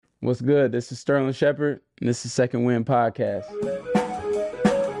What's good? This is Sterling Shepard, and this is Second Win Podcast.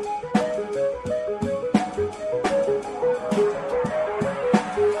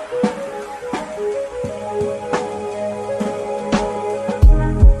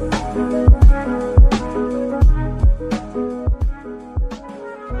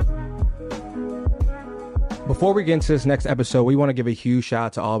 Before we get into this next episode, we want to give a huge shout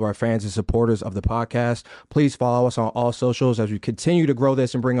out to all of our fans and supporters of the podcast. Please follow us on all socials as we continue to grow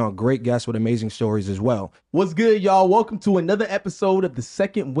this and bring on great guests with amazing stories as well. What's good, y'all? Welcome to another episode of the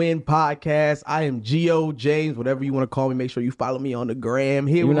Second Win Podcast. I am Gio, James, whatever you want to call me. Make sure you follow me on the gram.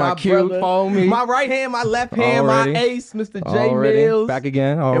 Here with my brother, follow me. My right hand, my left hand, my ace, Mr. J Mills. Back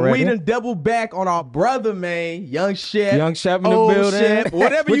again already. And we done double back on our brother, man, Young Shep. Young Shep in the old building. Shep,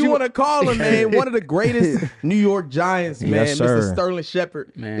 whatever you want to call him, man. One of the greatest New York Giants, man. Yes, sir. Mr. Sterling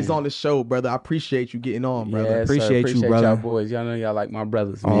Shepard is on the show, brother. I appreciate you getting on, brother. Yes, Appreciate you, brother. Y'all boys. Y'all know y'all like my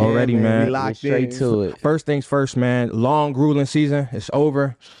brothers, man. Already, man. We locked Straight in. to it. First things first, man. Long, grueling season. It's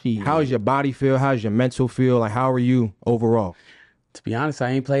over. Shit. How does your body feel? How does your mental feel? Like, how are you overall? To be honest,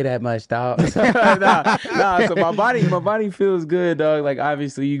 I ain't play that much, dog. nah. So my body feels good, dog. Like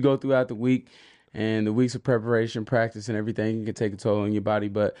obviously, you go throughout the week, and the weeks of preparation, practice, and everything can take a toll on your body.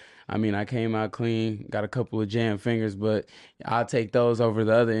 But I mean, I came out clean, got a couple of jammed fingers, but I'll take those over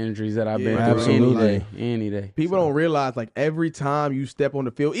the other injuries that I've been through absolutely. any day. People don't realize, like, every time you step on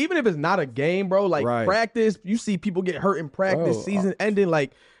the field, even if it's not a game, bro, like practice, you see people get hurt in practice, season ending,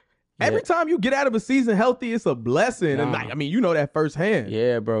 like, every time you get out of a season healthy, it's a blessing. And like, I mean, you know that firsthand.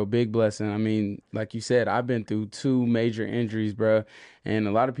 Yeah, bro, big blessing. I mean, like you said, I've been through 2 major injuries, bro, and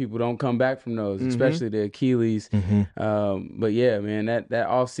a lot of people don't come back from those, especially the Achilles. But yeah, man, that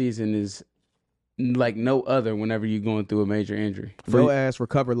off season is like no other whenever you're going through a major injury. Your ass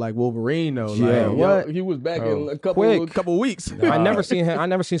recovered like Wolverine, though. Yeah, like, what? He was back Bro, in a couple weeks. I never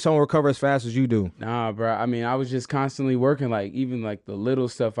seen someone recover as fast as you do. Nah, bro. I mean, I was just constantly working, like even like the little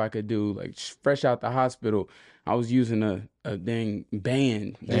stuff I could do, like fresh out the hospital. I was using a dang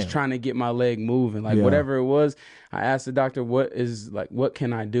band, just trying to get my leg moving. Like whatever it was, I asked the doctor, what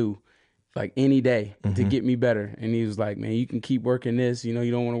can I do? Like any day to get me better. And he was like, man, you can keep working this. You know,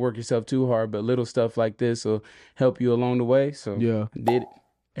 you don't want to work yourself too hard, but little stuff like this will help you along the way. So I did it.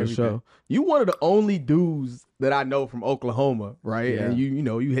 For sure. You one of the only dudes that I know from Oklahoma, right? Yeah. And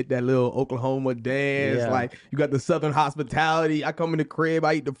you hit that little Oklahoma dance. Yeah. Like, you got the Southern hospitality. I come in the crib,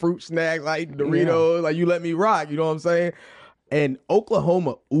 I eat the fruit snacks, I eat the Doritos. Like, you let me rock, you know what I'm saying? And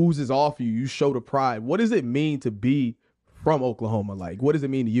Oklahoma oozes off you. You show the pride. What does it mean to be from Oklahoma? Like, what does it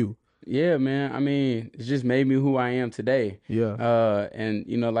mean to you? Yeah, man. I mean, it just made me who I am today. Yeah. And,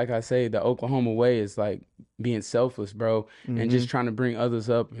 you know, like I say, the Oklahoma way is like being selfless, bro, and just trying to bring others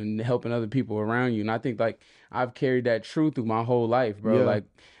up and helping other people around you. And I think, like, I've carried that truth through my whole life, bro. Yeah. Like,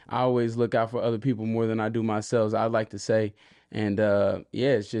 I always look out for other people more than I do myself, I'd like to say. And,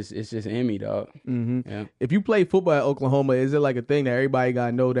 it's just in me, dog. Yeah. If you play football at Oklahoma, is it like a thing that everybody got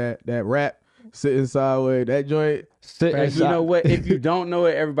to know that rap? Sitting sideways, that joint. You know what? If you don't know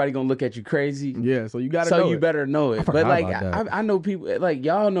it, everybody gonna look at you crazy. Yeah, so you gotta So know you it. better know it. But like, I know people like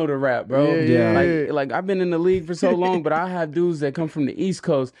y'all know the rap, bro. Yeah. Like I've been in the league for so long, but I have dudes that come from the East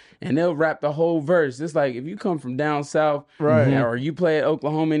Coast and they'll rap the whole verse. It's like if you come from down south, right, or you play at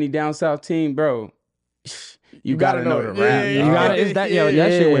Oklahoma, any down south team, bro. You gotta know the rap. Yeah, you gotta. It's that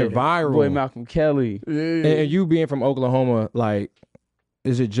shit went viral. Boy, Malcolm Kelly. And you being from Oklahoma, like,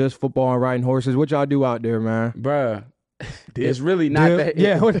 is it just football and riding horses? What y'all do out there, man? Bruh, it's really not that.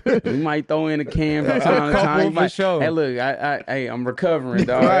 Yeah. We might throw in a can from time to time. You might, sure. Hey, look, I'm recovering,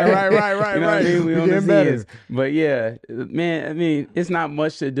 dog. Right. You know what I mean? We on Getting the better. Z's. But yeah, man, I mean, it's not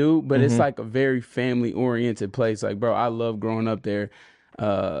much to do, but it's like a very family-oriented place. Like, bro, I love growing up there.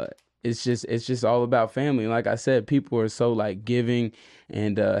 It's just all about family. Like I said, people are so like giving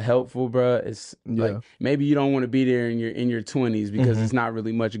and helpful, bro. It's like maybe you don't want to be there in your 20s because it's not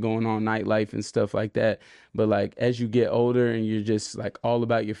really much going on nightlife and stuff like that. But like as you get older and you're just like all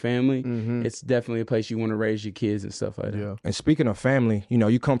about your family, it's definitely a place you want to raise your kids and stuff like that. Yeah. And speaking of family, you know,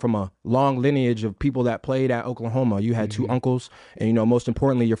 you come from a long lineage of people that played at Oklahoma. You had 2 uncles, and you know, most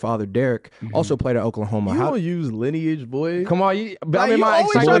importantly, your father Derek also played at Oklahoma. You don't use lineage, boy. Come on, I'm in you my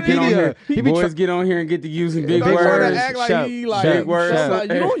always try to encyclopedia. Boys get on here and get to using big They trying words. to act like Shep, he like big words.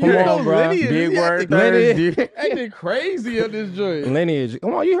 Like, you don't Come use on, no bro. lineage. Big He word acting Thursday. acting crazy on this joint. Lineage.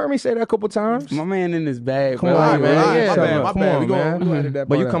 Come on, you heard me say that a couple times. My man in his bag. Come bro. on, Like, man. My Yeah, bad. come We on, man. gonna edit that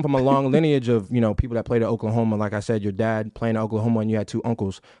But part you out. come from a long lineage of, you know, people that played at Oklahoma. Like I said, your dad playing at Oklahoma, and you had 2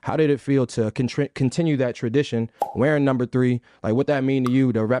 uncles. How did it feel to continue that tradition, wearing number 3? Like, what that mean to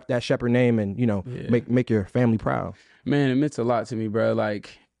you to rep that Shepard name and, you know, make your family proud? Man, it meant a lot to me, bro.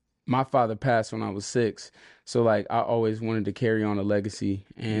 Like, my father passed when I was 6, so like I always wanted to carry on a legacy,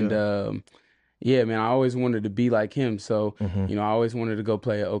 and yeah, man, I always wanted to be like him. So you know, I always wanted to go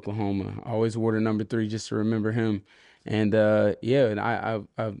play at Oklahoma. I always wore the number 3 just to remember him. And yeah, and I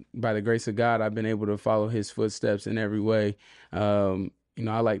by the grace of God, I've been able to follow his footsteps in every way. You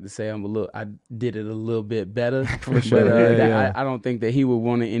know, I like to say I did it a little bit better, For sure. but I don't think that he would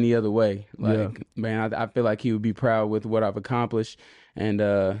want it any other way. Like, man, I feel like he would be proud with what I've accomplished and,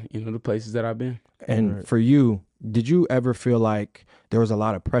 you know, the places that I've been. And for you, did you ever feel like there was a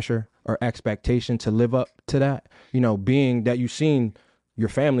lot of pressure or expectation to live up to that? You know, being that you've seen your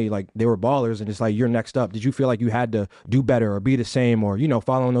family, like they were ballers and it's like you're next up. Did you feel like you had to do better or be the same or, you know,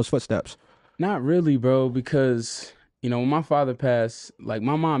 following those footsteps? Not really, bro, because, you know, when my father passed, like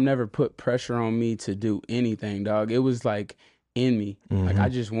my mom never put pressure on me to do anything, dog. It was like in me. Like I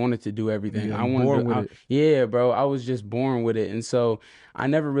just wanted to do everything. Yeah, I wanted born to, with it. yeah, bro. I was just born with it. And so I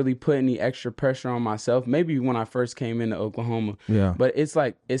never really put any extra pressure on myself. Maybe when I first came into Oklahoma. Yeah. But it's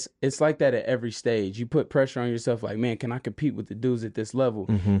like like that at every stage. You put pressure on yourself like, man, can I compete with the dudes at this level?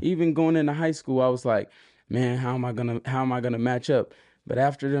 Even going into high school, I was like, man, how am I gonna match up? But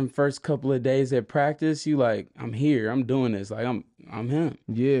after them first couple of days at practice, you like, I'm here, I'm doing this. Like I'm him.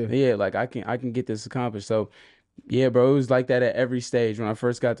 Yeah, like I can get this accomplished. So yeah, bro, it was like that at every stage. When I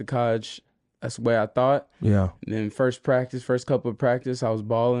first got to college, that's the way I thought. Yeah. And then first couple of practice, I was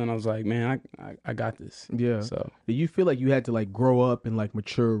balling. I was like, man, I got this. Yeah. So Do you feel like you had to like grow up and like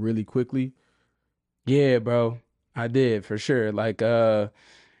mature really quickly? yeah, bro, I did for sure. Like,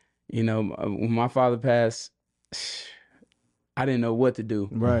 you know, when my father passed, I didn't know what to do.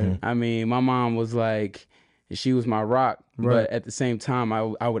 Right. I mean, my mom was like, she was my rock, Right. but at the same time,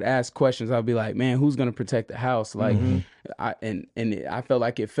 I would ask questions. I'd be like, man, who's gonna protect the house? Like, I felt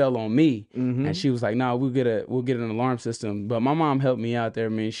like it fell on me. And she was like, no, we'll get an alarm system. But my mom helped me out there,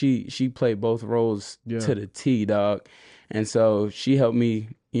 man. She played both roles to the T, dog. And so she helped me,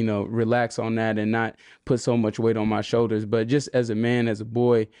 you know, relax on that and not put so much weight on my shoulders. But just as a man, as a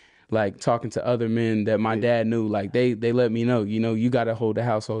boy, like talking to other men that my dad knew, like they let me know, you know, you got to hold the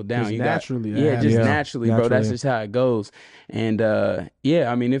household down. Just You naturally, got, yeah. naturally, bro. That's just how it goes. And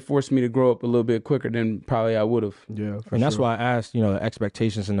yeah, I mean, it forced me to grow up a little bit quicker than probably I would have. Yeah. And that's why I asked, you know, the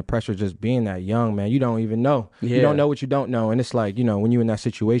expectations and the pressure just being that young, man. You don't even know. You don't know what you don't know. And it's like, you know, when you're in that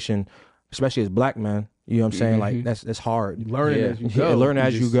situation, especially as black man, you know what I'm saying? Like that's hard. Learning as you go. Learn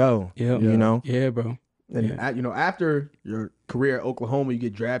as you go. Yeah. You know? Yeah, bro. And you know, after your career at Oklahoma, you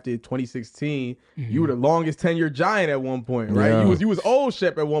get drafted 2016. You were the longest tenured Giant at one point, right? Yeah. You was old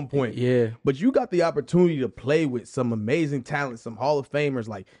Shep at one point. Yeah. But you got the opportunity to play with some amazing talent, some Hall of Famers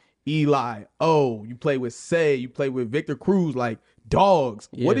like Eli. Oh, you play with Say, you play with Victor Cruz, like dogs.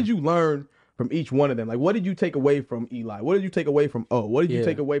 Yeah. What did you learn from each one of them? Like, what did you take away from Eli? What did you take away from O? What did you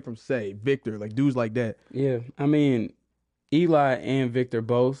take away from Say, Victor, like dudes like that? Yeah. I mean, Eli and Victor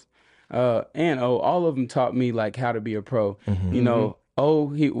both. And all of them taught me like how to be a pro. You know,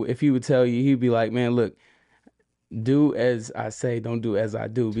 if he would tell you, he'd be like, man, look, do as I say, don't do as I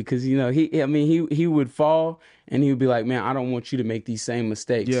do. Because, you know, he would fall and he would be like, man, I don't want you to make these same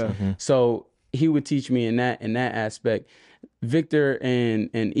mistakes. Yeah. So he would teach me in that aspect. Victor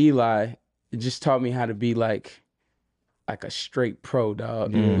and Eli just taught me how to be like a straight pro,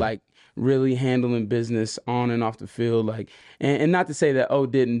 dog. Like really handling business on and off the field, like, and not to say that O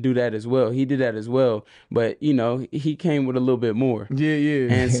didn't do that as well. He did that as well, but you know, he came with a little bit more.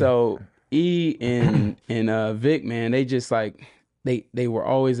 Yeah. And so E and Vic, man, they just like they were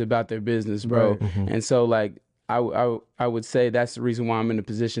always about their business, bro. Right. And so like I would say that's the reason why I'm in the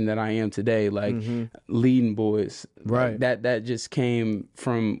position that I am today, like leading boys. Right. Like, that just came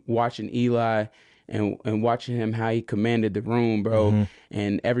from watching Eli and watching him, how he commanded the room, bro.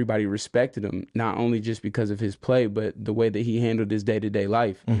 And everybody respected him, not only just because of his play, but the way that he handled his day-to-day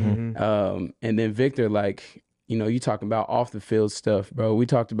life. And then Victor, like, you know, you talking about off the field stuff, bro. We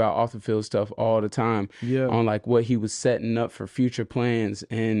talked about off the field stuff all the time on like what he was setting up for future plans.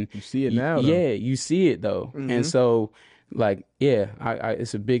 And You see it now, though. Yeah, you see it though. And so like, yeah, I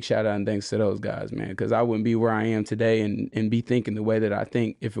it's a big shout out and thanks to those guys, man, because I wouldn't be where I am today and be thinking the way that I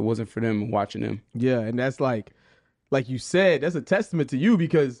think if it wasn't for them and watching them. Yeah, and that's like you said, that's a testament to you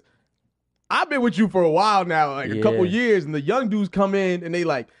because I've been with you for a while now, like a couple years, and the young dudes come in and they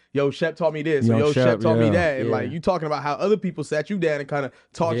like, yo, Shep taught me this, or yo, Shep taught me that, and like you talking about how other people sat you down and kind of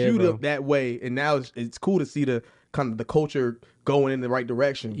taught you that way, and now it's cool to see the kind of the culture going in the right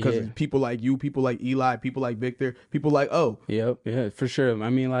direction because people like you, people like Eli, people like Victor, people like O. Yeah, for sure. I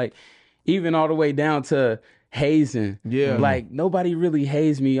mean, like even all the way down to, hazing. Yeah. Like, nobody really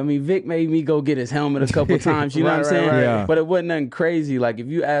hazed me. I mean, Vic made me go get his helmet a couple times, you know what I'm saying? Yeah. But it wasn't nothing crazy. Like, if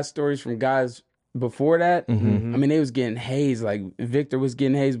you ask stories from guys before that, I Mm-hmm. mean, they was getting hazed. Like, Victor was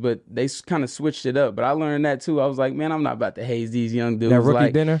getting hazed, but they kind of switched it up. But I learned that too. I was like, man, I'm not about to haze these young dudes. That rookie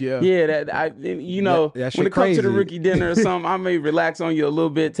like, dinner? Yeah, that That shit when it comes to the crazy. rookie dinner or something, I may relax on you a little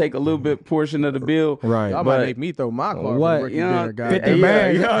bit, take a little bit portion of the bill. Right. Y'all But- might make me throw my card What? for rookie You know, dinner, guys. 50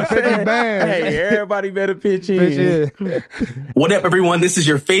 bands. you know what I'm 50 saying? bands. Hey, everybody better pitch in. What up, everyone? This is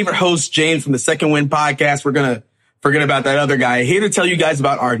your favorite host, James from the Second Win Podcast. We're going to forget about that other guy. Here to tell you guys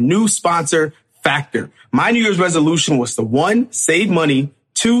about our new sponsor, Factor. My New Year's resolution was to 1, save money,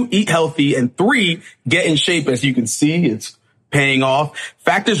 2, eat healthy, and 3, get in shape. As you can see, it's paying off.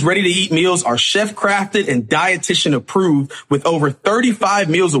 Factor's ready-to-eat meals are chef-crafted and dietitian approved with over 35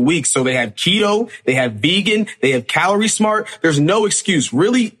 meals a week. So they have keto, they have vegan, they have calorie smart. There's no excuse.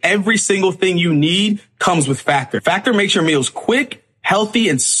 Really, every single thing you need comes with Factor. Factor makes your meals quick, healthy,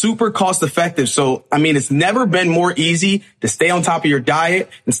 and super cost effective. So, I mean, it's never been more easy to stay on top of your diet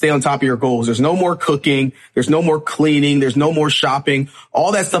and stay on top of your goals. There's no more cooking. There's no more cleaning. There's no more shopping.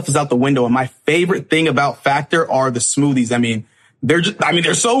 All that stuff is out the window. And my favorite thing about Factor are the smoothies. I mean, they're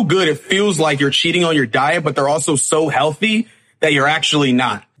so good. It feels like you're cheating on your diet, but they're also so healthy that you're actually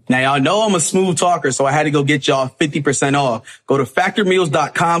not. Now, y'all know I'm a smooth talker, so I had to go get y'all 50% off. Go to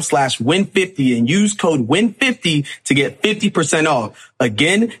factormeals.com/win50 and use code WIN50 to get 50% off.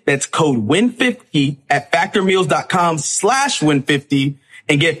 Again, that's code WIN50 at factormeals.com/win50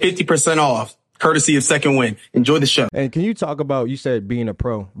 and get 50% off. Courtesy of Second Win. Enjoy the show. And can you talk about, you said being a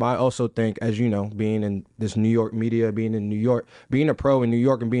pro, but I also think, as you know, being in this New York media, being in New York, being a pro in New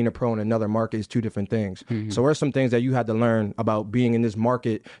York and being a pro in another market is two different things. So what are some things that you had to learn about being in this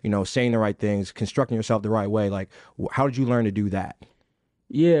market, you know, saying the right things, constructing yourself the right way? Like, how did you learn to do that?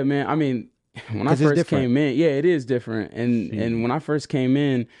 Yeah, man. I mean, when I 'Cause it's first different. came in, it is different. And when I first came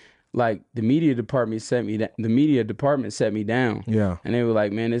in, like, the media department set me down. Yeah. And they were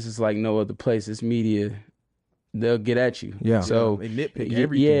like, man, this is like no other place. This media, they'll get at you. Yeah. So They nitpick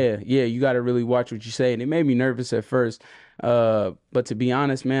everything. yeah, you got to really watch what you say. And it made me nervous at first. But to be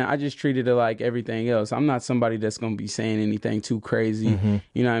honest, man, I just treated it like everything else. I'm not somebody that's going to be saying anything too crazy,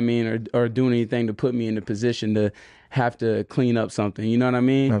 you know what I mean? Or doing anything to put me in the position to have to clean up something. You know what I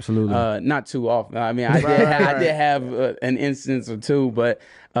mean? Absolutely. Not too often. I mean, I did have an instance or two, but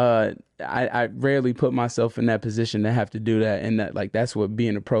I rarely put myself in that position to have to do that. And that's what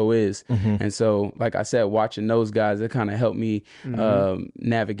being a pro is. And so, like I said, watching those guys, it kind of helped me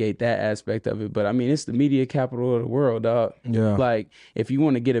navigate that aspect of it. But I mean, it's the media capital of the world, dog. Yeah. Like, if you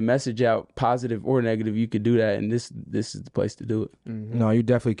want to get a message out, positive or negative, you could do that. And this is the place to do it. No, you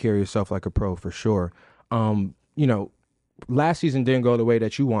definitely carry yourself like a pro for sure. You know, last season didn't go the way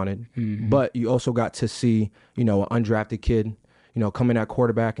that you wanted, but you also got to see, you know, an undrafted kid, you know, come in at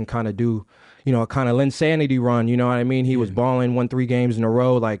quarterback and kind of do, you know, a kind of insanity run. You know what I mean? He was balling, won 3 games in a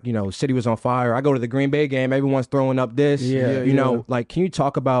row. Like, you know, city was on fire. I go to the Green Bay game, everyone's throwing up this. You know, like, can you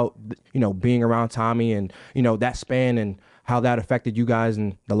talk about, you know, being around Tommy and, you know, that span and how that affected you guys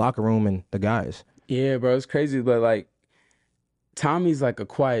in the locker room and the guys? Yeah, bro, it's crazy, but like, Tommy's like a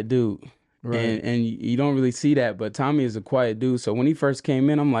quiet dude. Right. And you don't really see that, but Tommy is a quiet dude. So when he first came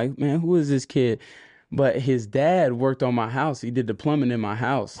in, I'm like, man, who is this kid? But his dad worked on my house. He did the plumbing in my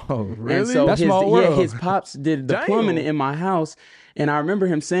house. Oh, really? And so That's small world. his pops did the plumbing in my house. And I remember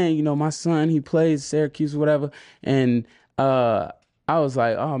him saying, you know, my son, he plays Syracuse or whatever. And I was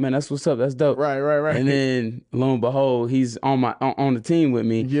like, oh man, that's what's up. That's dope. Right. And then lo and behold, he's on the team with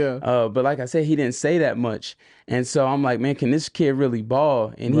me. Yeah. But like I said, he didn't say that much. And so I'm like, man, can this kid really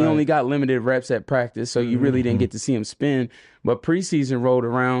ball? And he only got limited reps at practice, so you really didn't get to see him spin. But preseason rolled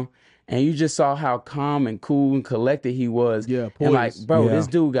around, and you just saw how calm and cool and collected he was. Yeah, and like, poised. bro, Yeah. this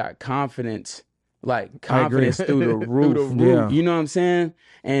dude got confidence. Like, confidence through the roof. Yeah. You know what I'm saying?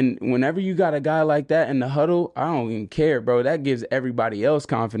 And whenever you got a guy like that in the huddle, I don't even care, bro. That gives everybody else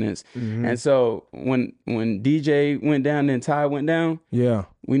confidence. And so when DJ went down and Ty went down, Yeah.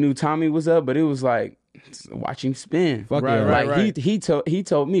 we knew Tommy was up, but it was like, watch him spin. Fuck Right, yeah. right. Like he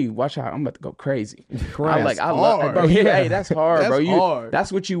told me, watch out, I'm about to go crazy. That's I love, hard. bro. Hey, that's hard, That's bro. hard.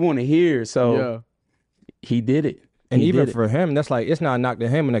 That's what you want to hear. So he did it. And He even did it. for him, that's like, it's not a knock to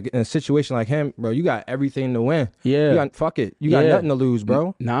him. In a situation like him, bro, you got everything to win. Yeah. You got, fuck it. You got Yeah. nothing to lose,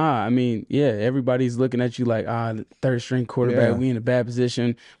 bro. Nah, I mean, yeah, everybody's looking at you like, the third string quarterback, Yeah. we in a bad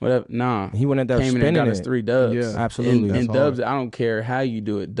position, whatever. Nah. He went in there Came in and spinning got us it. 3 dubs. Yeah. Absolutely. And That's dubs, I don't care how you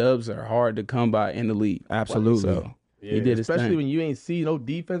do it. Dubs are hard to come by in the league. Absolutely. So, Yeah, He did his especially thing. when you ain't see no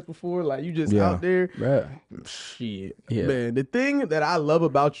defense before. Like, you just Yeah. out there. Bruh. Shit. Yeah. Man, the thing that I love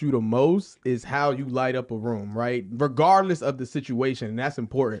about you the most is how you light up a room, right? Regardless of the situation, and that's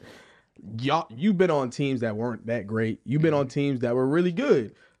important. You've been on teams that weren't that great. You've been on teams that were really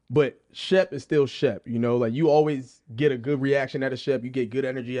good. But Shep is still Shep, you know? Like, you always get a good reaction out of Shep. You get good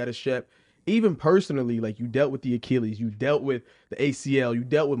energy out of Shep. Even personally, like, you dealt with the Achilles. You dealt with the ACL. You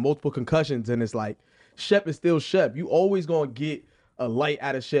dealt with multiple concussions. And it's like, Shep is still Shep. You always going to get a light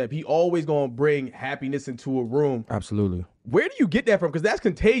out of Shep. He always going to bring happiness into a room. Absolutely. Where do you get that from? Because that's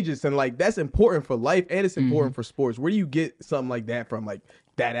contagious and, like, that's important for life and it's important for sports. Where do you get something like that from, like,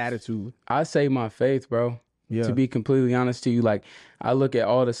 that attitude? I say my faith, bro. Yeah. To be completely honest to you, like, I look at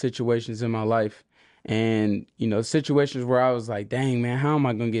all the situations in my life and, you know, situations where I was like, dang, man, how am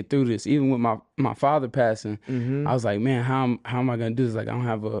I going to get through this? Even with my father passing, I was like, man, how am I going to do this? Like, I don't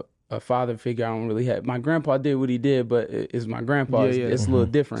have a father figure. I don't really have. My grandpa did what he did, but it's my grandpa. Yeah, yeah. It's a little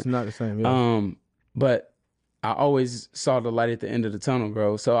different. It's not the same, yeah. But I always saw the light at the end of the tunnel,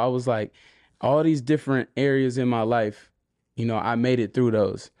 bro. So I was like, all these different areas in my life, you know, I made it through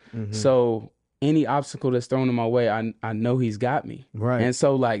those. So any obstacle that's thrown in my way, I know he's got me. Right. And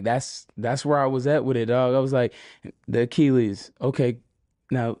so, like, that's where I was at with it, dog. I was like, the Achilles, okay,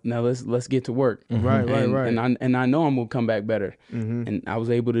 now let's get to work. Right. And I know I'm gonna come back better. And I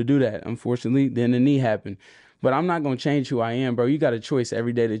was able to do that. Unfortunately, then the knee happened. But I'm not gonna change who I am, bro. You got a choice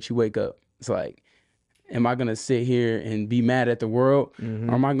every day that you wake up. It's like, am I gonna sit here and be mad at the world,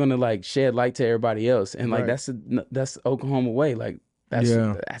 or am I gonna, like, shed light to everybody else? And, like, that's Oklahoma way. Like,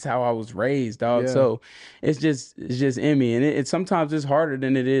 that's how I was raised, dog. Yeah. So it's just in me, and it sometimes it's harder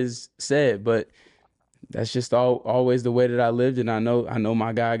than it is said, but that's just always the way that I lived, and I know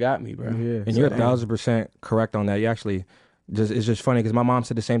my guy got me, bro. Yeah. And you're 1,000% correct on that. You actually, it's just funny because my mom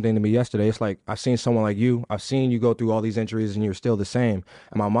said the same thing to me yesterday. It's like, I've seen someone like you. I've seen you go through all these injuries and you're still the same.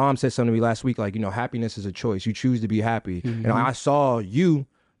 And my mom said something to me last week, like, you know, happiness is a choice. You choose to be happy. And I saw you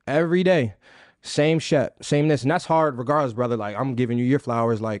every day. Same Shep, same this. And that's hard regardless, brother. Like, I'm giving you your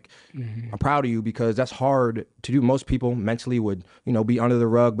flowers. Like, I'm proud of you because that's hard to do. Most people mentally would, you know, be under the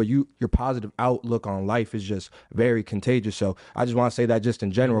rug, but your positive outlook on life is just very contagious. So I just want to say that just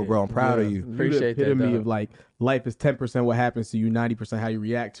in general, bro. I'm proud of you. Appreciate that, epitome dog. of, like, life is 10% what happens to you, 90% how you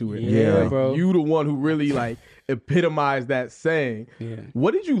react to it. Yeah, Like, bro. You the one who really, like, epitomized that saying. Yeah.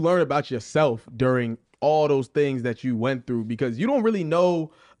 What did you learn about yourself during all those things that you went through? Because you don't really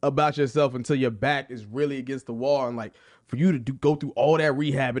know about yourself until your back is really against the wall, and, like, for you to go through all that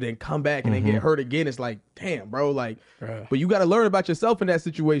rehab and then come back and then get hurt again, it's like, damn, bro. Like, but you got to learn about yourself in that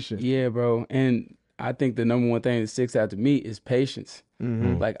situation. Yeah, bro. And I think the number one thing that sticks out to me is patience.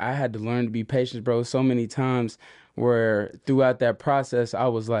 Like, I had to learn to be patient, bro. So many times where throughout that process, I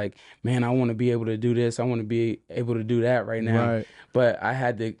was like, man, I want to be able to do this. I want to be able to do that right now. Right. But I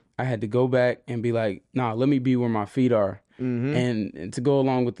had to go back and be like, nah, let me be where my feet are. And to go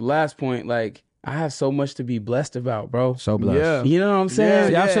along with the last point, like, I have so much to be blessed about, bro. So blessed. Yeah. You know what I'm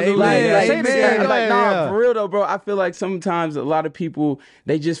saying? Yeah, absolutely. Like, Yeah, like, amen. like, nah, Yeah. for real though, bro. I feel like sometimes a lot of people,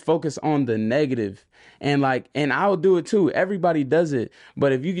 they just focus on the negative. And, like, and I'll do it too. Everybody does it.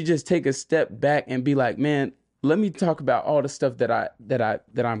 But if you could just take a step back and be like, man, let me talk about all the stuff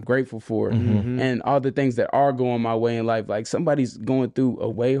that I'm grateful for, and all the things that are going my way in life. Like, somebody's going through a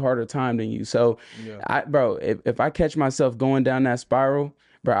way harder time than you. So, bro, if I catch myself going down that spiral,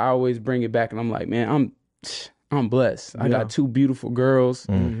 bro, I always bring it back, and I'm like, man, I'm blessed. I got 2 beautiful girls.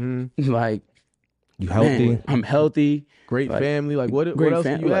 Like, You healthy. man, I'm healthy. Great Like, family. Like, what great else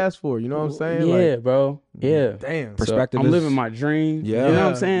fam- can you like, ask for? You know what I'm saying? Yeah, Like, bro. Yeah. damn. So Perspective I'm is- living my dream. Yeah. You know what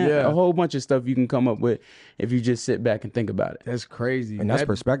I'm saying? Yeah. A whole bunch of stuff you can come up with if you just sit back and think about it. That's crazy. And that's That-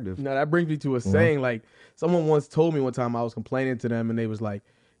 perspective. No, that brings me to a saying. Like, someone once told me one time, I was complaining to them, and they was like,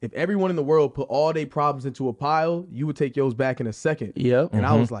 if everyone in the world put all their problems into a pile, you would take yours back in a second. Yep. And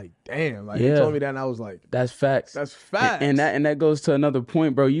I was like, damn. Like, they Yeah. told me that, and I was like, That's facts. that's facts. And that goes to another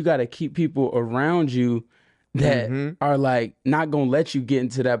point, bro. You got to keep people around you that are, like, not going to let you get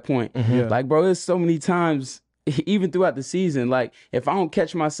into that point. Like, bro, there's so many times, even throughout the season, like, if I don't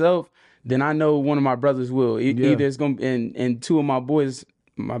catch myself, then I know one of my brothers will. Either it's going to be, and 2 of my boys,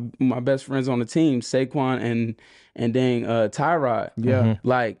 my best friends on the team, Saquon and then Tyrod. Yeah.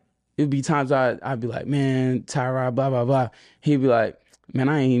 Like, it'd be times I'd be like, man, Tyrod, blah, blah, blah. He'd be like, man,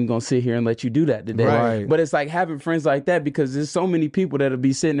 I ain't even gonna sit here and let you do that today. Right. But it's like having friends like that, because there's so many people that'll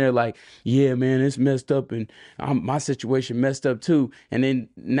be sitting there like, yeah, man, it's messed up, and my situation messed up too. And then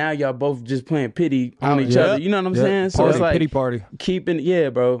now y'all both just playing pity on each other. You know what I'm saying? So Party, it's like pity party. keeping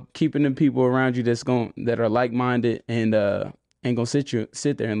the people around you that are like minded and ain't gonna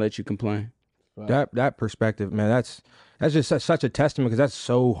sit there and let you complain. That perspective, man, that's just such a testament because that's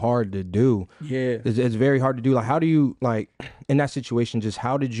so hard to do. Yeah. It's very hard to do. Like, how do you, like, in that situation, just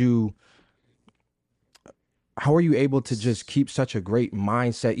how are you able to just keep such a great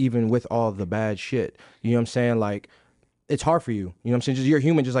mindset even with all the bad shit? You know what I'm saying? Like, it's hard for you. You know what I'm saying? Just you're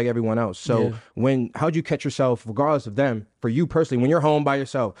human just like everyone else. So how'd you catch yourself, regardless of them, for you personally, when you're home by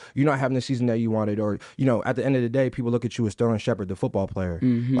yourself, you're not having the season that you wanted, or, you know, at the end of the day, people look at you as Sterling Shepard, the football player.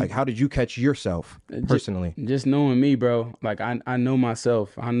 Like, how did you catch yourself personally? Just knowing me, bro. Like, I know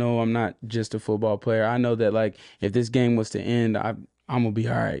myself. I know I'm not just a football player. I know that, like, if this game was to end, I'm going to be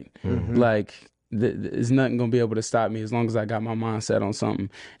all right. Like, there's nothing gonna be able to stop me as long as I got my mind set on something.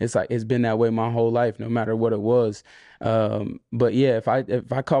 It's like it's been that way my whole life, no matter what it was. But yeah,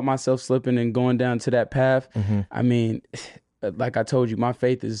 if I caught myself slipping and going down to that path, I mean, like I told you, my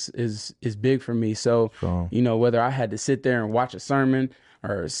faith is big for me. So you know, whether I had to sit there and watch a sermon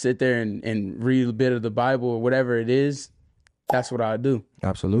or sit there and read a bit of the Bible or whatever it is, that's what I do.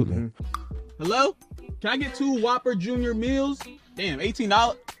 Absolutely. Hello? Can I get 2 Whopper Junior meals? Damn,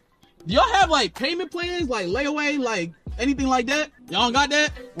 $18. Do y'all have, like, payment plans, like layaway, like anything like that? Y'all don't got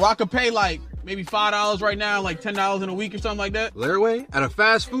that? Where I could pay, like, maybe $5 right now, like $10 in a week or something like that? Layaway? At a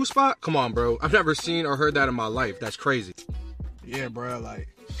fast food spot? Come on, bro. I've never seen or heard that in my life. That's crazy. Yeah, bro, like,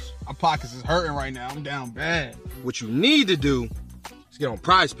 my pockets is hurting right now. I'm down bad. What you need to do is get on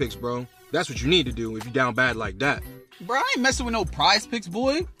Prize Picks, bro. That's what you need to do if you down bad like that. Bro, I ain't messing with no Prize Picks,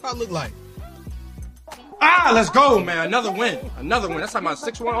 boy. What I look like? Let's go, man. Another win. That's like my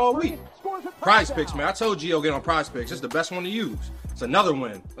 6-1 all week. Prize Picks, man. I told Gio get on Prize Picks. It's the best one to use. It's another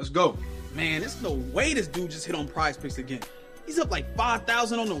win. Let's go. Man, there's no way this dude just hit on Prize Picks again. He's up like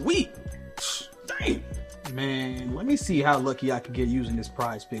 5,000 on the week. Damn. Man, let me see how lucky I can get using this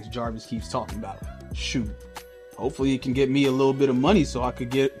Prize Picks Jarvis keeps talking about. Shoot. Hopefully it can get me a little bit of money so I could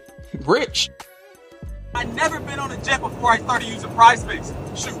get rich. I never been on a jet before I started using Prize Picks.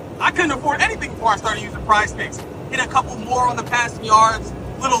 Shoot, I couldn't afford anything before I started using Prize Picks. Hit a couple more on the passing yards,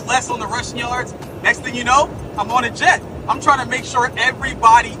 a little less on the rushing yards. Next thing you know, I'm on a jet. I'm trying to make sure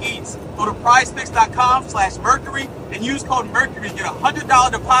everybody eats. Go to prizepicks.com/Mercury and use code Mercury to get a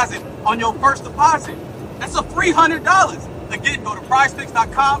 $100 deposit on your first deposit. That's a free $100. Again, go to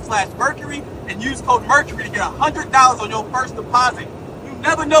prizepicks.com/Mercury and use code Mercury to get $100 on your first deposit. You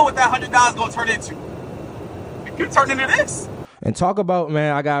never know what that $100 is going to turn into. It could turn into this. And talk about,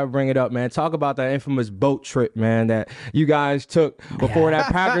 man, I gotta bring it up, man. Talk about that infamous boat trip, man, that you guys took before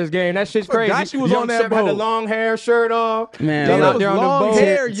that Packers game. That shit's crazy. Forgot she was on that Shep had the boat. long hair, shirt off. Man, They that out was there on the long boat.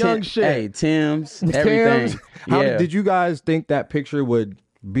 hair, young shit. Hey, Tim's, everything. Tim's. How Yeah. did you guys think that picture would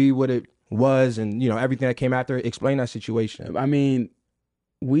be what it was, and, you know, everything that came after it? Explain that situation. I mean,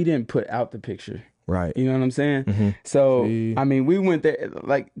 we didn't put out the picture. Right. You know what I'm saying? Mm-hmm. So, See. I mean, we went there.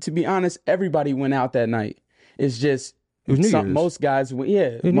 Like, to be honest, everybody went out that night. It's just It was New Year's. most guys went.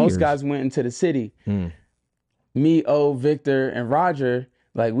 Yeah, New most Year's. guys went into the city. Mm. Me, Victor, and Roger,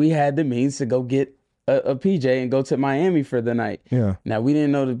 like, we had the means to go get a PJ and go to Miami for the night. Yeah. Now, we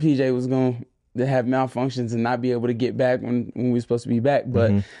didn't know the PJ was going to have malfunctions and not be able to get back when we were supposed to be back.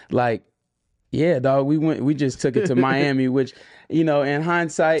 But like, yeah, dog, we just took it to Miami, which, you know, in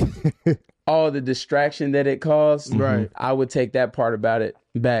hindsight, all the distraction that it caused, Right. I would take that part about it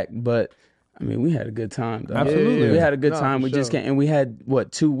back. But I mean, we had a good time, dog. Absolutely. We had a good No, time. for We just sure. can't, and we had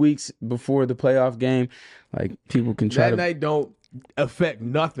 2 weeks before the playoff game. Like, people can try That to night don't affect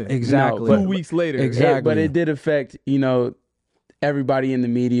nothing. Exactly. No, 2 weeks later. Exactly. but it did affect, you know, everybody in the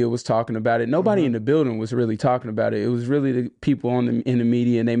media was talking about it. Nobody in the building was really talking about it. It was really the people in the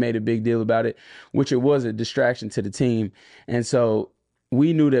media, and they made a big deal about it, which it was a distraction to the team. And so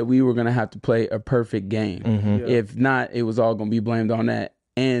we knew that we were going to have to play a perfect game. If not, it was all going to be blamed on that.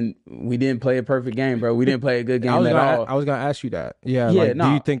 And we didn't play a perfect game, bro. We didn't play a good game at all. I was gonna ask you that. Yeah. Yeah, Like, no.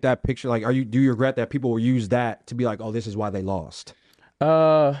 do you think that picture, like, do you regret that people will use that to be like, oh, this is why they lost?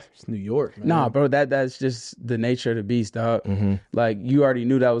 It's New York, man. Nah, bro, that's just the nature of the beast, dog. Like, you already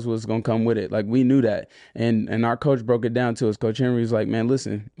knew that was what's gonna come with it. Like, we knew that, and our coach broke it down to us. Coach Henry was like, "Man,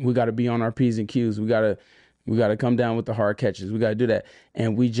 listen, we got to be on our P's and Q's. We gotta come down with the hard catches. We gotta do that."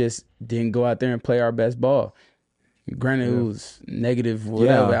 And we just didn't go out there and play our best ball. Granted, it was negative,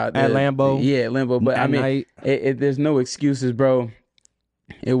 whatever, out there. At Lambeau. Yeah, at Lambeau. But I At mean, night. there's no excuses, bro.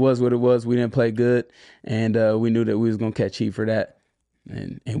 It was what it was. We didn't play good, and we knew that we was gonna catch heat for that.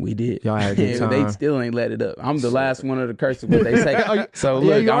 And we did. Y'all had a good They time. still ain't let it up. I'm the last one of the curses, what they say. So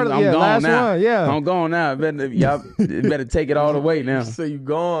Yeah, look, you are I'm the- gone last now. one, yeah. I'm gone now. Y'all better take it all the way now. So you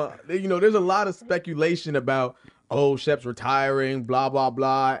gone. You know, there's a lot of speculation about, oh, Shep's retiring, blah, blah,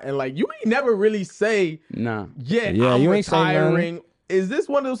 blah. And like, you ain't never really say, Nah. yeah, Yeah, I'm you ain't saying nothing. retiring. is this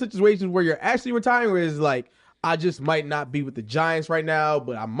one of those situations where you're actually retiring, or is like, I just might not be with the Giants right now,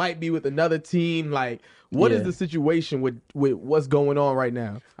 but I might be with another team? Like, what is the situation with what's going on right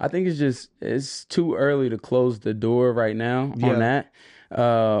now? I think it's too early to close the door right now on that.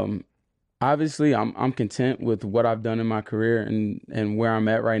 Obviously, I'm content with what I've done in my career and where I'm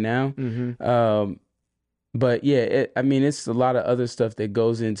at right now. But yeah, it's a lot of other stuff that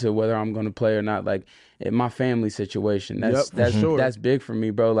goes into whether I'm going to play or not. Like my family situation, that's big for me,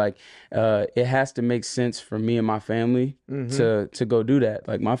 bro. Like it has to make sense for me and my family to go do that.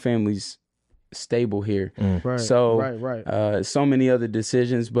 Like my family's stable here, so so many other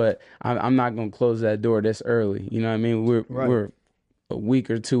decisions. But I'm not going to close that door this early. You know what I mean? We're a week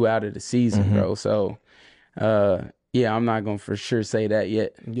or two out of the season, bro. So yeah, I'm not gonna for sure say that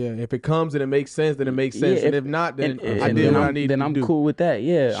yet. Yeah, if it comes and it makes sense, then it makes sense. And if not, then I did what I need to do. Then I'm cool with that.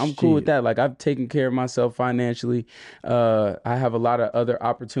 Yeah, I'm cool with that. Like I've taken care of myself financially. I have a lot of other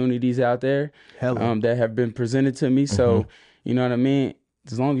opportunities out there that have been presented to me. So you know what I mean?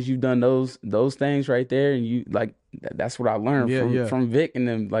 As long as you've done those things right there, and you like, that's what I learned from Vic and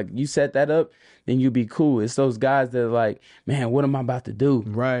them. Like you set that up, then you be cool. It's those guys that are like, man, what am I about to do?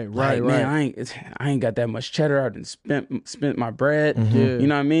 Right. Man, I ain't got that much cheddar. I done spent my bread. You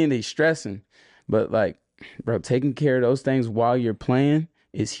know what I mean? They stressing, but like, bro, taking care of those things while you're playing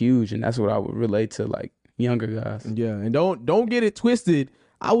is huge, and that's what I would relate to like younger guys. Yeah, and don't get it twisted.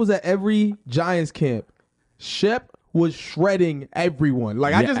 I was at every Giants camp. Shep was shredding everyone.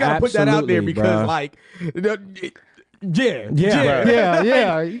 Like I just gotta put that out there because like yeah.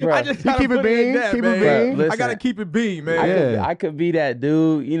 I just gotta keep it bean. I gotta keep it bean, man. I could be that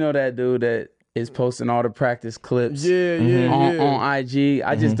dude, you know, that dude that is posting all the practice clips on IG.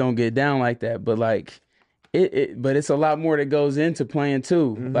 I just don't get down like that. But like but it's a lot more that goes into playing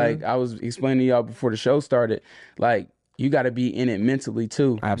too. Like I was explaining to y'all before the show started, like you gotta be in it mentally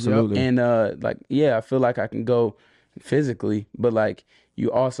too. Absolutely. And like, yeah, I feel like I can go physically, but like you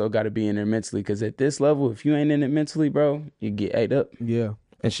also got to be in there mentally, because at this level, if you ain't in it mentally, bro, you get ate up. Yeah.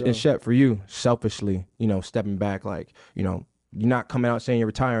 And Shep, for you, selfishly, you know, stepping back, like, you know, you're not coming out saying you're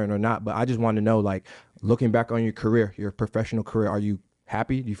retiring or not, but I just want to know, like, looking back on your career, your professional career, are you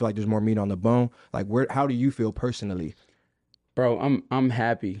happy? Do you feel like there's more meat on the bone? Like, how do you feel personally? Bro, I'm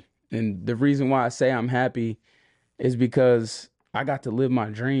happy. And the reason why I say I'm happy is because I got to live my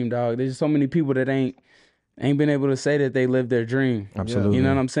dream, dog. There's so many people that ain't been able to say that they lived their dream. Absolutely. You know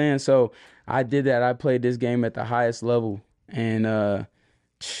what I'm saying? So I did that. I played this game at the highest level, and it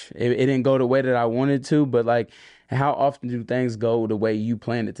didn't go the way that I wanted to, but like, how often do things go the way you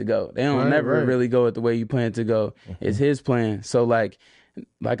plan it to go? They don't never really go the way you plan it to go. It's his plan. So like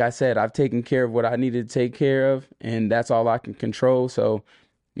I said, I've taken care of what I needed to take care of, and that's all I can control. So,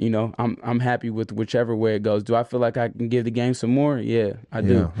 you know, I'm happy with whichever way it goes. Do I feel like I can give the game some more? Yeah, I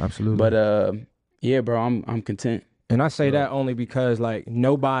do. Yeah, absolutely. But yeah, bro, I'm content. And I say that only because, like,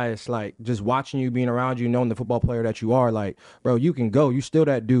 no bias, like, just watching you, being around you, knowing the football player that you are, like, bro, you can go. You still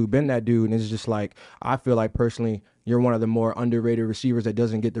that dude, been that dude. And it's just like, I feel like personally, you're one of the more underrated receivers that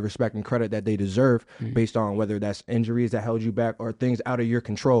doesn't get the respect and credit that they deserve based on whether that's injuries that held you back or things out of your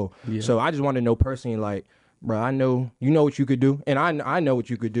control. Yeah. So I just want to know personally, like, bro, I know you know what you could do, and I know what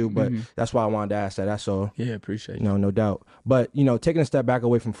you could do, but that's why I wanted to ask that. That's all. Yeah, appreciate you. No doubt. But, you know, taking a step back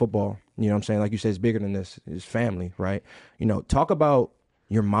away from football, you know what I'm saying? Like you said, it's bigger than this. It's family, right? You know, talk about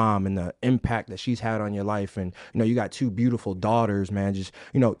your mom and the impact that she's had on your life. And, you know, you got 2 beautiful daughters, man. Just,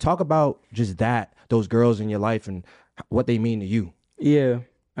 you know, talk about just that, those girls in your life and what they mean to you. Yeah.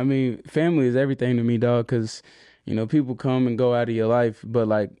 I mean, family is everything to me, dog, because, you know, people come and go out of your life, but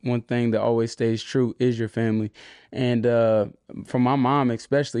like one thing that always stays true is your family. And for my mom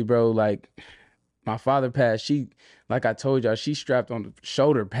especially, bro, like my father passed, she, like I told y'all, she strapped on the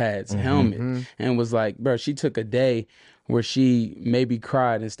shoulder pads, helmet, and was like, bro, she took a day where she maybe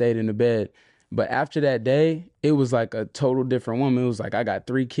cried and stayed in the bed. But after that day, it was like a total different woman. It was like, I got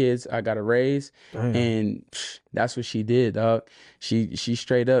 3 kids I got to raise. Damn. And that's what she did, dog. She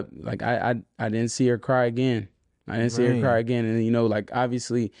straight up, like I didn't see her cry again. I didn't see her cry again. And, you know, like,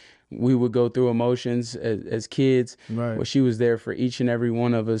 obviously, we would go through emotions as kids. Right. But she was there for each and every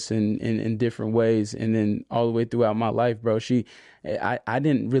one of us in different ways. And then all the way throughout my life, bro, I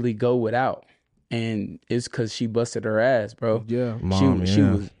didn't really go without. And it's because she busted her ass, bro. Yeah.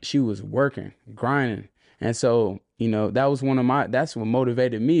 She was working, grinding. And so, you know, that's what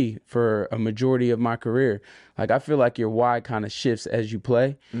motivated me for a majority of my career. Like, I feel like your why kind of shifts as you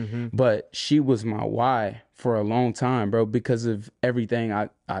play, but she was my why for a long time, bro, because of everything I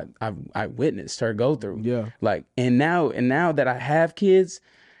witnessed her go through. Yeah. Like, and now that I have kids,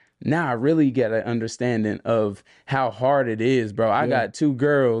 now I really get an understanding of how hard it is, bro. I got 2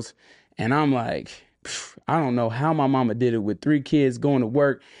 girls, and I'm like, I don't know how my mama did it with 3 kids, going to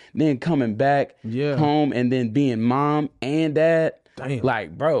work, then coming back home, and then being mom and dad. Damn.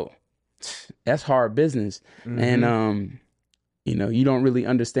 Like, bro, that's hard business. And you know, you don't really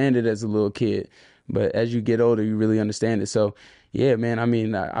understand it as a little kid, but as you get older, you really understand it. So yeah, man, I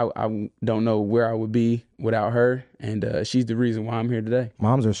mean, I don't know where I would be without her, and she's the reason why I'm here today.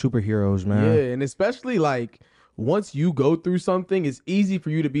 Moms are superheroes, man. Yeah, and especially like once you go through something, it's easy for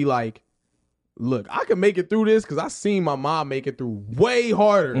you to be like, look, I can make it through this because I seen my mom make it through way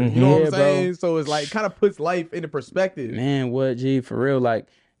harder. You know what I'm saying? Bro. So it's like kind of puts life into perspective. Man, what, G, for real, like,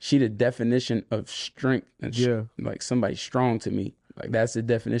 she the definition of strength. And like, somebody strong to me. Like, that's the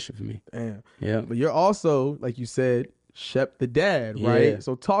definition for me. Damn. Yeah. But you're also, like you said, Shep the dad, right? Yeah.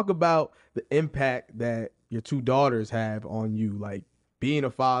 So talk about the impact that your 2 daughters have on you, like being a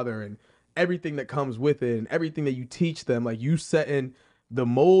father and everything that comes with it and everything that you teach them, like you setting the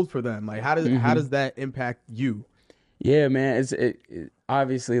mold for them. Like how does that impact you? Yeah, man, it's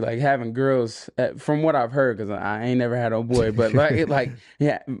obviously like having girls. From what I've heard, because I ain't never had a boy, but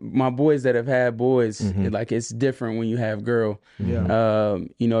my boys that have had boys, it's different when you have girl. Yeah,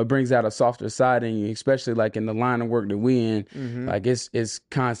 you know, it brings out a softer side in you, especially like in the line of work that we in. Like it's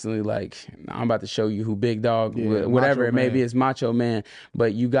constantly like, I'm about to show you who big dog, whatever it may be. It's macho man,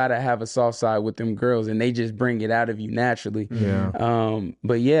 but you gotta have a soft side with them girls, and they just bring it out of you naturally. Yeah.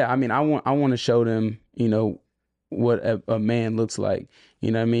 But yeah, I mean, I want to show them, you know, what a man looks like.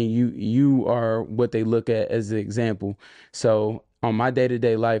 You know what I mean? You are what they look at as the example. So on my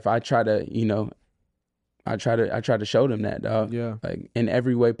day-to-day life, I try to, you know, I try to show them that, dog. Yeah. Like in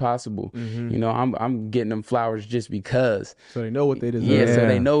every way possible. You know, I'm getting them flowers just because. So they know what they deserve. Yeah, so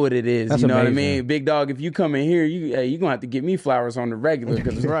they know what it is. That's you know amazing. what I mean? Big dog, if you come in here, you gonna have to give me flowers on the regular.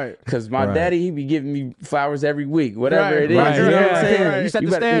 Cause, Right. Because my Right. daddy, he be giving me flowers every week, whatever it is. Right. You know what I'm Yeah. saying? You set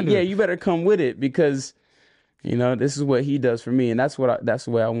the better, standard. Yeah, you better come with it because, you know, this is what he does for me, and that's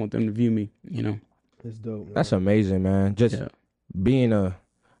the way I want them to view me. You know, It's dope, man. That's amazing, man. Just being a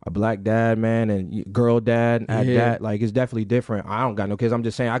black dad, man, and girl dad at that, like, it's definitely different. I don't got no kids. I'm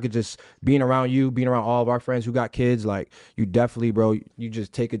just saying, I could just being around all of our friends who got kids, like, you definitely, bro, you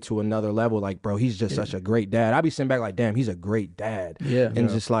just take it to another level. Like, bro, he's just such a great dad. I be sitting back like, damn, he's a great dad. And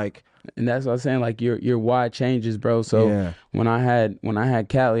just like, and that's what I'm saying. Like your why changes, bro. So when I had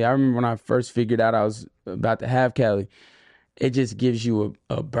Callie, I remember when I first figured out I was about to have Callie, it just gives you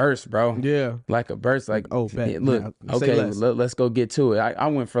a burst, bro. Yeah. Like a burst. Like, oh, bet. Look, okay, let's go get to it. I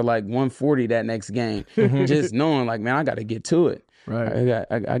went for like 140 that next game, just knowing like, man, I got to get to it. Right.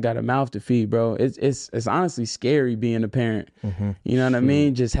 I got a mouth to feed, bro. It's honestly scary being a parent. You know what I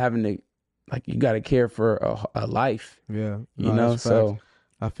mean? Just having to, like, you got to care for a life. Yeah. You know, so.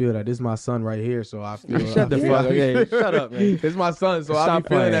 I feel that. This is my son right here, so I feel. shut the fuck up. Yeah, shut up, man. It's my son, so I be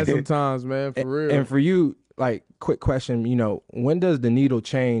feeling that sometimes, man, for real. And for you, like, quick question, you know, when does the needle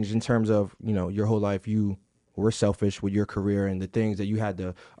change in terms of, you know, your whole life you were selfish with your career and the things that you had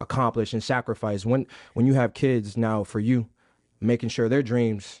to accomplish and sacrifice? When you have kids now, for you, making sure their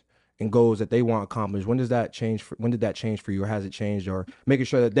dreams and goals that they want accomplished, when did that change for you, or has it changed? Or making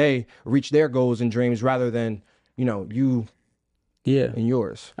sure that they reach their goals and dreams rather than, you know, you and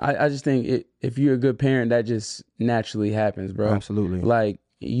yours? I just think if you're a good parent, that just naturally happens, bro. Absolutely. Like,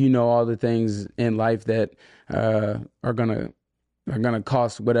 you know, all the things in life that are gonna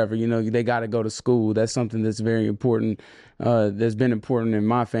cost whatever. You know, they got to go to school. That's something that's very important. That's been important in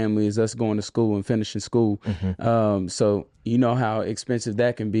my family, is us going to school and finishing school. So you know how expensive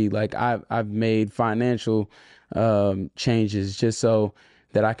that can be. Like, I've made financial changes just so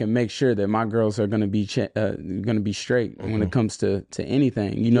that I can make sure that my girls are gonna be straight when it comes to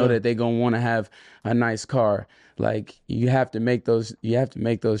anything. You know that they're gonna want to have a nice car. Like, you have to make those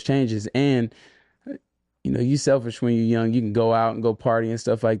changes. And you know, you selfish when you're young. You can go out and go party and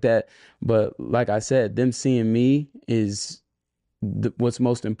stuff like that. But like I said, them seeing me is what's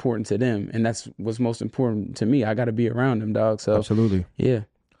most important to them, and that's what's most important to me. I got to be around them, dog. So absolutely, yeah.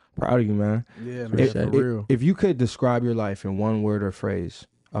 Proud of you, man. Yeah, man, for real. If you could describe your life in one word or phrase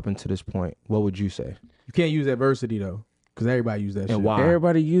up until this point, what would you say? You can't use adversity though, because everybody use that shit. And why?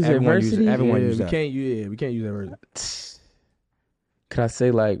 Everybody use adversity. Everyone Yeah, use that. we can't use adversity. Could I say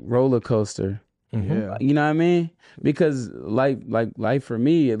like roller coaster? Yeah. You know what I mean? Because life for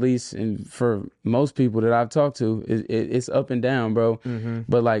me, at least, and for most people that I've talked to, it's up and down, bro.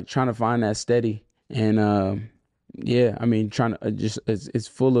 But like trying to find that steady, and yeah, I mean, trying to just it's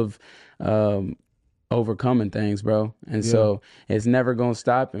full of overcoming things, bro. And so it's never gonna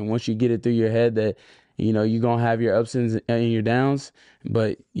stop. And once you get it through your head that you know, you're gonna have your ups and your downs,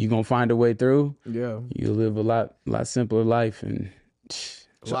 but you're gonna find a way through. Yeah. You live a lot simpler life and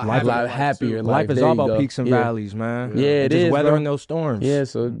a lot happier life. Life is There all you about go. peaks and valleys, man. Yeah, And it just is, weathering bro. those storms. Yeah,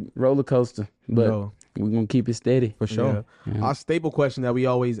 so roller coaster, but No. we're gonna keep it steady. For sure. Yeah. Our staple question that we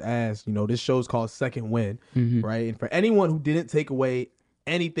always ask, you know, this show's called Second Win, right? And for anyone who didn't take away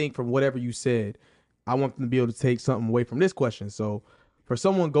anything from whatever you said, I want them to be able to take something away from this question. So for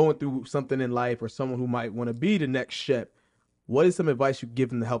someone going through something in life or someone who might want to be the next Shep, what is some advice you give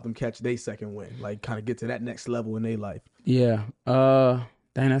them to help them catch their second win? Like kind of get to that next level in their life? Yeah.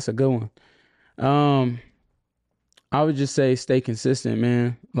 Dang, that's a good one. I would just say stay consistent,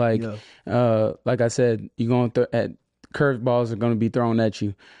 man. Like I said, you're going at curveballs are going to be thrown at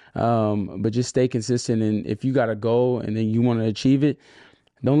you. But just stay consistent, and if you got a goal and then you want to achieve it,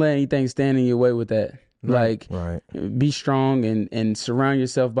 don't let anything stand in your way with that. Right. Be strong and surround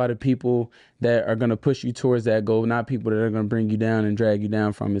yourself by the people that are going to push you towards that goal, not people that are going to bring you down and drag you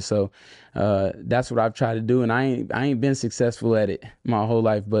down from it. So that's what I've tried to do, and I ain't been successful at it my whole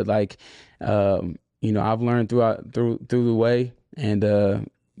life, but like you know, I've learned through the way, and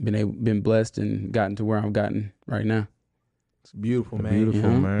been blessed and gotten to where I've gotten right now. It's beautiful, man.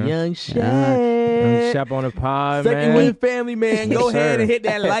 Beautiful, man. Young Shep. Young Shep on the pod, man. Second Win family, man. Go Yes, ahead sir. and hit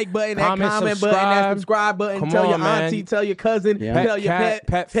that like button, that Comment, comment button, that subscribe. subscribe button. Come Tell your on, man. auntie, tell your cousin, tell your cat,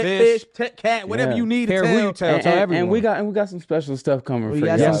 pet fish, pet cat, whatever Yeah. you need to Care tell. who you tell. Tell everyone. And we got some special stuff coming We for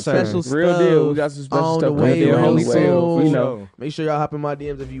got y'all. some Yes, special sir. Real stuff deal. We got some special on stuff the coming way, through. real Holy soon. way. You know. Make sure y'all hop in my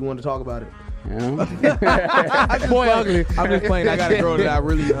DMs if you want to talk about it. Yeah. Boy, ugly. I'm just playing. I got a girl that I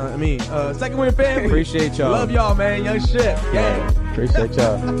really, Second Win family. Appreciate y'all. Love y'all, man. Young Shep. Yeah. Appreciate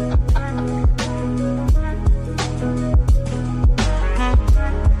y'all.